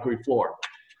the concrete floor.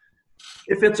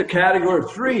 If it's a category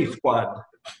 3 flood,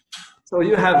 so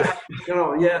you have,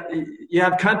 you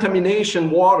have contamination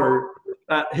water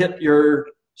that hit your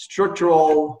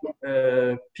structural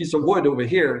piece of wood over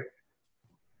here,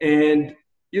 and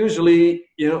usually,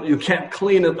 you can't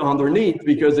clean it underneath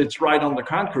because it's right on the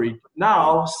concrete.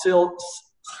 Now,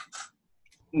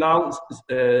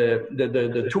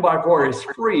 the 2x4 is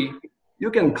free.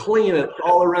 You can clean it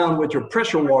all around with your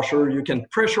pressure washer. You can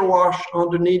pressure wash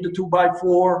underneath the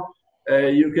 2x4.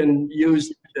 You can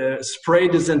use spray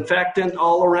disinfectant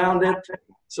all around it.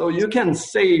 So you can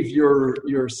save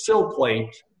your sill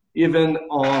plate even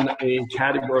on a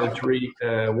category 3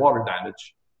 water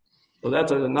damage. So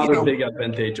that's another big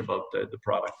advantage about the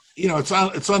product.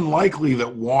 It's unlikely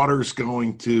that water's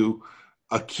going to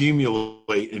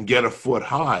accumulate and get a foot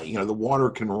high. The water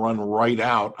can run right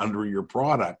out under your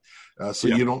product.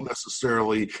 You don't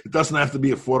necessarily, it doesn't have to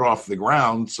be a foot off the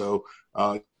ground. So,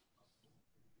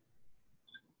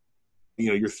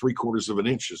 your 3/4 of an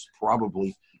inch is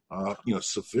probably,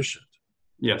 sufficient.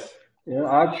 Yes. Yeah,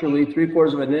 actually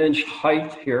 3/4 of an inch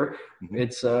height here. Mm-hmm.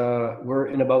 It's, we're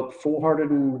in about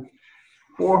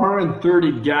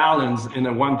 430 gallons in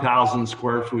a 1,000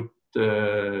 square foot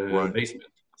basement.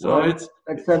 So it's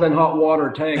like 7 hot water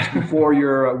tanks before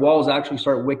your walls actually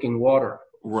start wicking water.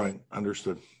 Right.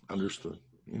 Understood.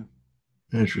 Yeah.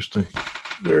 Interesting.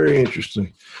 Very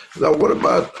interesting. Now, what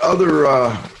about other?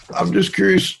 I'm just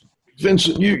curious,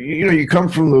 Vincent. You come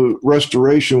from the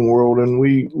restoration world, and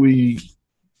we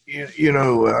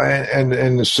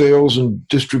and the sales and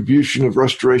distribution of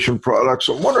restoration products.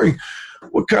 I'm wondering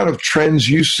what kind of trends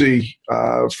you see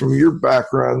from your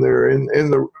background there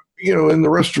in the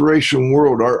restoration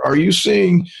world. Are you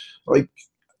seeing, like,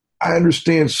 I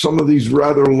understand some of these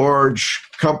rather large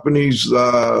companies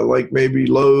like maybe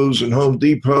Lowe's and Home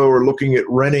Depot are looking at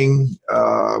renting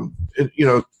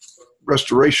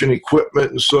restoration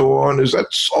equipment and so on. Is that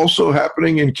also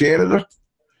happening in Canada?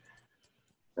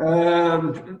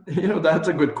 That's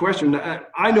a good question.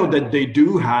 I know that they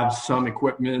do have some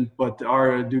equipment, but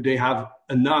do they have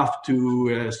enough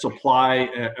to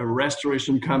supply a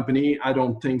restoration company? I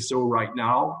don't think so right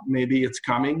now. Maybe it's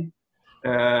coming.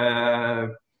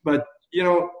 But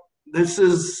this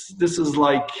is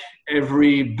like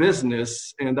every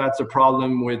business, and that's a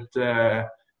problem with the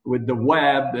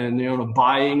web and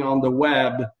buying on the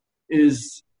web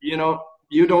is you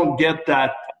don't get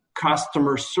that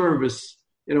customer service.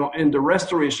 In the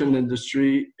restoration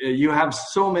industry, you have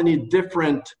so many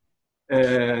different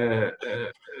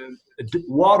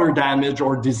water damage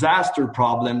or disaster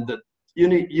problem that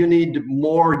you need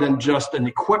more than just an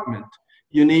equipment.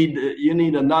 You need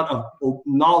a lot of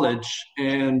knowledge.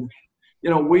 And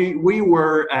we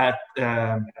were at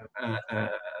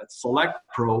Select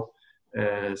Pro,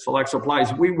 Select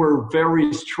Supplies. We were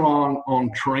very strong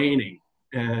on training.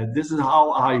 This is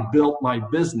how I built my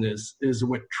business, is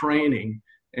with training.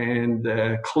 And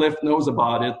Cliff knows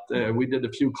about it. We did a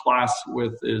few class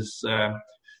with his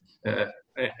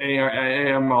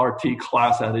AMRT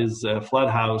class at his flood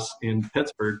house in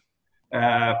Pittsburgh.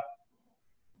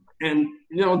 And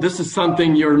this is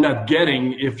something you're not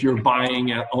getting if you're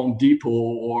buying at Home Depot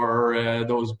or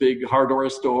those big hardware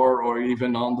store or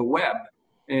even on the web.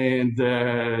 And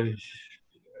I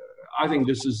think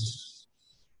this is,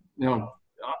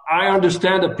 I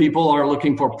understand that people are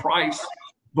looking for price,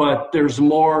 but there's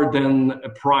more than a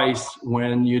price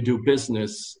when you do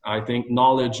business. I think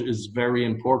knowledge is very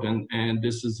important, and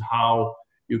this is how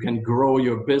you can grow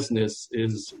your business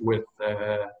is with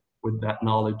that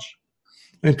knowledge.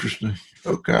 Interesting.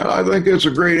 Okay, I think that's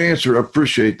a great answer. I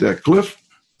appreciate that, Cliff.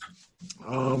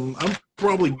 I'm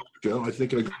probably, Joe, I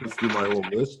think I go through my own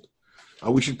list.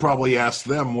 We should probably ask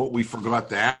them what we forgot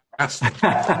to ask them.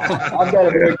 I've got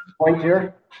a great point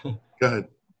here. Go ahead.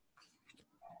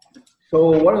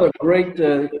 So one of the great,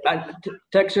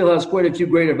 TechSale has quite a few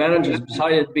great advantages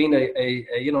besides it being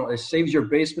it saves your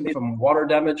basement from water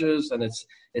damages, and it's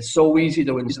so easy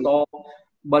to install.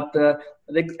 But I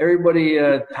think everybody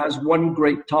has one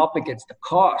great topic. It's the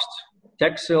cost.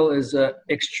 TechSale is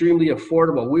extremely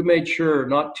affordable. We made sure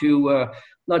not to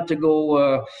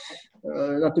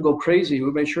go crazy.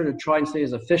 We made sure to try and stay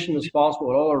as efficient as possible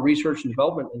with all our research and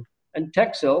development. And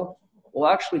TechSale will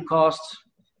actually cost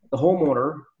the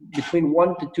homeowner between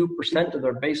 1% to 2% of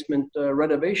their basement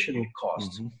renovation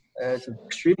costs. Mm-hmm. It's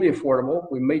extremely affordable.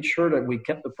 We made sure that we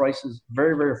kept the prices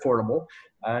very, very affordable,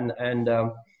 and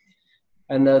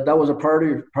that was a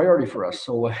priority for us.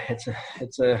 So it's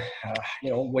a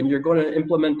when you're going to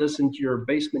implement this into your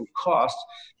basement cost,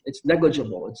 it's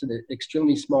negligible. It's an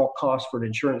extremely small cost for an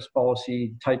insurance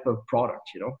policy type of product.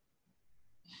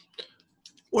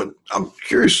 Well, I'm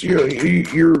curious.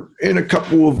 You're in a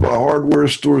couple of hardware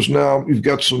stores now. You've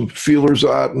got some feelers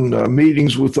out and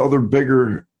meetings with other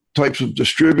bigger types of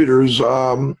distributors.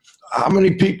 How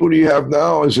many people do you have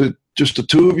now? Is it just the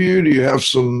two of you? Do you have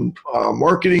some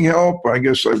marketing help? I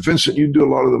guess, Vincent, you do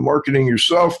a lot of the marketing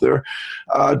yourself there.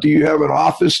 Do you have an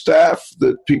office staff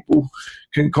that people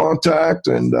can contact?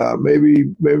 And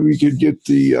maybe we could get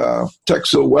the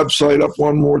TechSale website up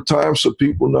one more time so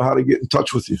people know how to get in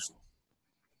touch with you.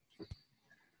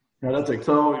 Yeah, that's it.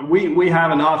 So we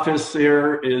have an office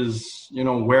here is,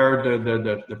 where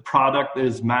the product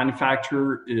is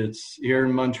manufactured. It's here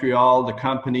in Montreal. The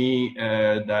company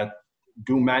that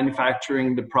do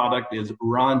manufacturing the product is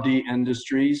Rondi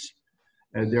Industries.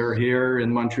 They're here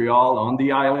in Montreal on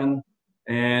the island,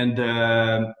 and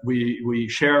we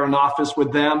share an office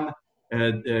with them.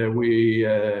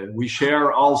 We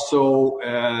share also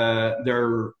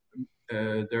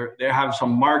they have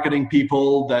some marketing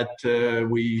people that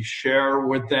we share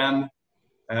with them.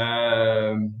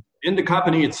 In the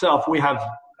company itself, we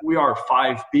are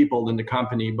 5 people in the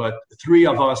company, but 3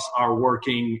 of us are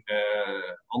working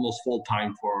almost full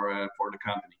time for the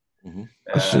company.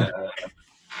 Mm-hmm.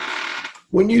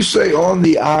 When you say on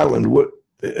the island, what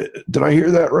did I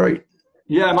hear that right?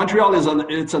 Yeah, Montreal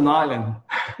it's an island.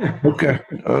 Okay.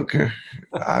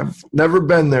 I've never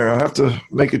been there. I have to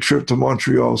make a trip to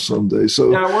Montreal someday.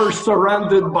 So yeah, we're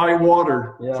surrounded by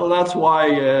water, so that's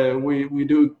why we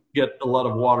do get a lot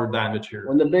of water damage here.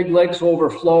 When the big lakes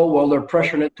overflow, well, they're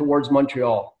pressuring it towards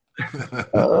Montreal.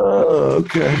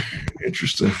 Okay.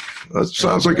 Interesting. That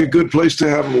sounds like a good place to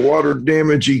have a water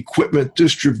damage equipment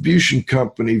distribution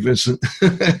company, Vincent.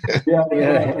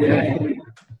 Yeah.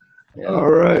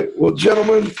 All right. Well,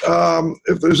 gentlemen,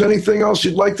 if there's anything else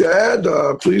you'd like to add,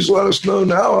 please let us know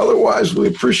now. Otherwise, we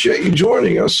appreciate you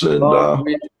joining us. And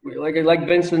like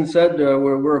Vincent said,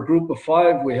 we're a group of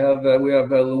 5. We have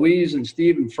Louise and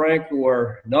Steve and Frank, who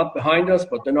are not behind us,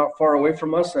 but they're not far away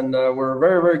from us. And we're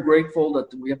very, very grateful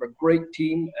that we have a great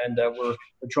team, and we're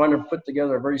trying to put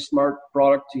together a very smart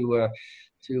product to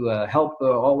help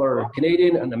all our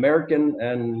Canadian and American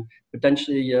and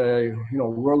potentially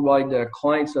worldwide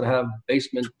clients that have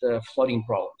basement flooding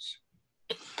problems.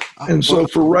 And so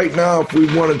for right now, if we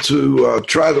wanted to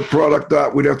try the product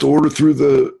out, we'd have to order through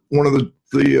one of the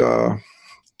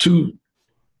 2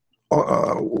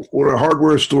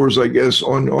 hardware stores, I guess,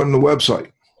 on the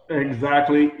website.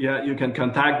 Exactly. Yeah, you can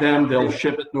contact them. They'll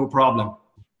ship it, no problem.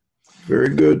 Very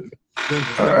good.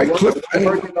 All right, Cliff. We're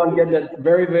working on getting it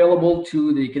very available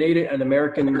to the Canadian and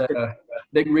American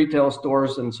big retail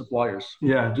stores and suppliers.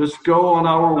 Yeah, just go on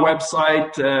our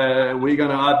website. We're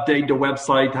going to update the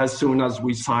website as soon as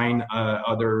we sign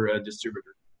other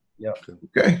distributors. Yeah.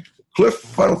 Okay. Cliff,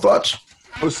 final thoughts?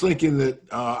 I was thinking that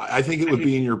I think it would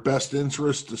be in your best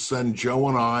interest to send Joe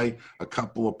and I a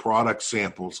couple of product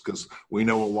samples, because we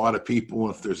know a lot of people.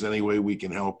 If there's any way we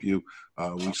can help you,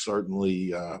 we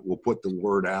certainly will put the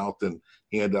word out and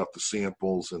hand out the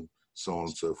samples and so on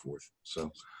and so forth.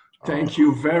 So, thank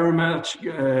you very much.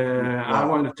 I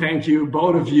want to thank you,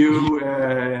 both of you.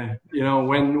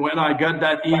 When I got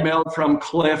that email from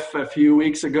Cliff a few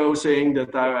weeks ago saying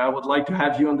that I would like to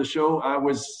have you on the show, I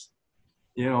was,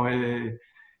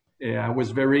 I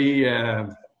was very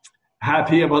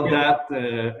happy about that,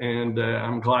 and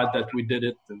I'm glad that we did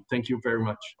it. And thank you very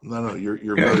much. No,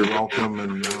 you're very welcome,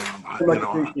 and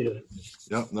Appreciate it.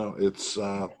 yeah, no, it's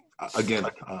again,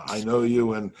 I know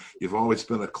you, and you've always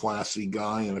been a classy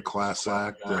guy and a class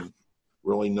act, and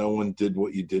really no one did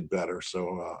what you did better.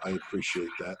 So I appreciate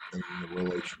that in the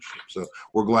relationship. So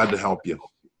we're glad to help you.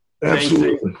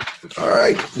 Absolutely. All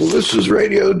right. Well, this is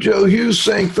Radio Joe Hughes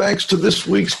saying thanks to this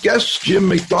week's guests, Jim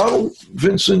McDonald,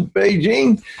 Vincent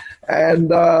Beijing, and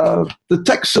the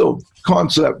TechSil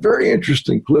concept. Very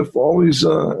interesting, Cliff. Always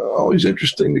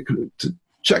interesting to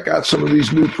check out some of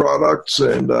these new products.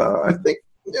 And I think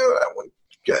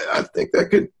that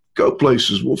could go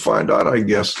places. We'll find out, I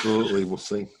guess. Absolutely. We'll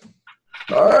see.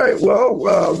 All right.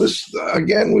 Well, this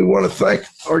again, we want to thank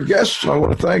our guests. I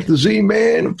want to thank the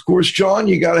Z-Man. Of course, John,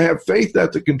 you got to have faith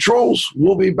at the controls.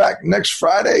 We'll be back next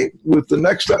Friday with the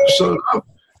next episode of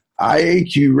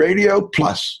IAQ Radio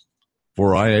Plus.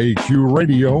 For IAQ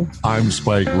Radio, I'm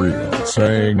Spike Real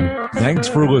saying thanks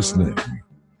for listening.